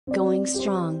Going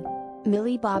strong.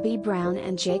 Millie Bobby Brown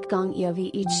and Jake Bongiovi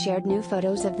each shared new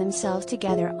photos of themselves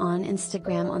together on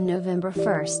Instagram on November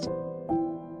 1st.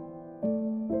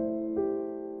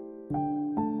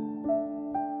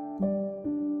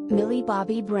 Millie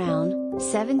Bobby Brown,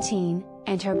 17,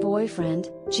 and her boyfriend,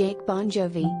 Jake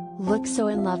Bongiovi, look so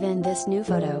in love in this new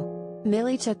photo.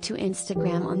 Millie took to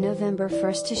Instagram on November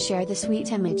 1st to share the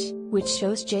sweet image, which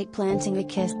shows Jake planting a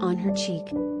kiss on her cheek.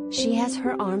 She has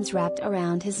her arms wrapped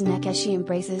around his neck as she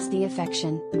embraces the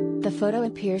affection. The photo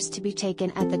appears to be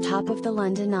taken at the top of the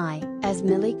London Eye, as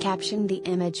Millie captioned the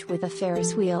image with a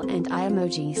Ferris wheel and eye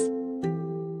emojis.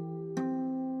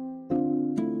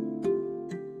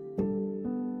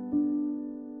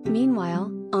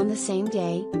 Meanwhile, on the same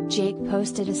day, Jake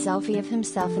posted a selfie of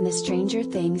himself and the Stranger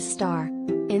Things star.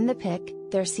 In the pic,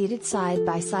 they're seated side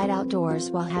by side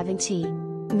outdoors while having tea.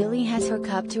 Millie has her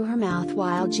cup to her mouth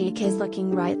while Jake is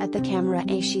looking right at the camera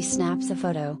as she snaps a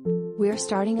photo. "We're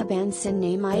starting a band, send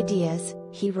name ideas,"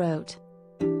 he wrote.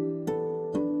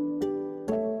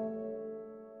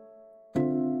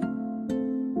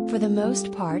 For the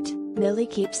most part, Millie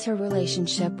keeps her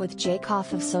relationship with Jake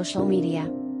off of social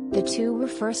media. The two were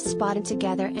first spotted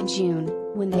together in June,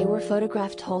 when they were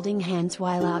photographed holding hands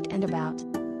while out and about.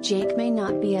 Jake may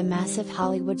not be a massive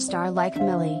Hollywood star like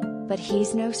Millie, but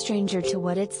he's no stranger to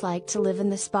what it's like to live in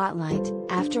the spotlight.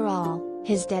 After all,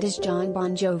 his dad is Jon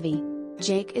Bongiovi.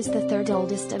 Jake is the third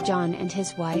oldest of Jon and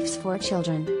his wife's 4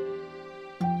 children.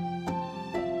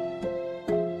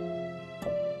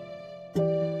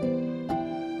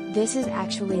 This is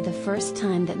actually the first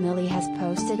time that Millie has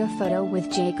posted a photo with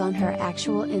Jake on her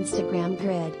actual Instagram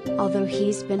grid, although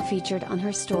he's been featured on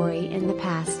her story in the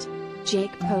past.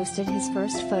 Jake posted his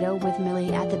first photo with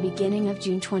Millie at the beginning of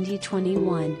June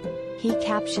 2021. He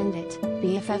captioned it,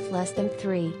 "BFF less than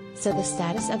 3, so the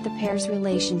status of the pair's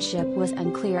relationship was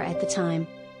unclear at the time.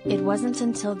 It wasn't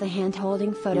until the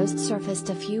hand-holding photos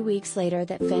surfaced a few weeks later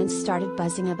that fans started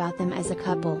buzzing about them as a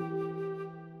couple.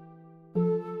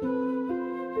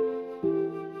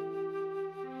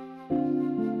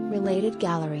 Related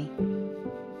gallery.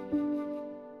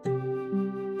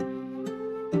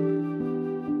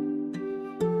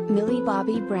 Millie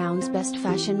Bobby Brown's best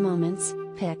fashion moments,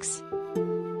 pics.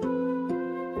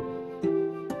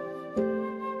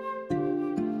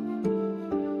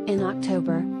 In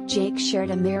October, Jake shared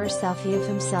a mirror selfie of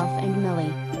himself and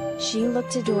Millie. She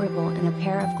looked adorable in a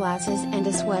pair of glasses and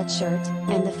a sweatshirt,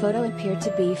 and the photo appeared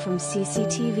to be from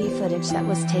CCTV footage that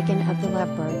was taken of the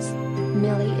lovebirds.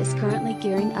 Millie is currently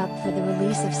gearing up for the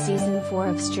release of Season 4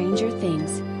 of Stranger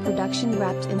Things. Production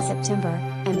wrapped in September,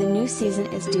 and the new season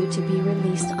is due to be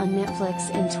released on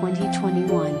Netflix in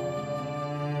 2021.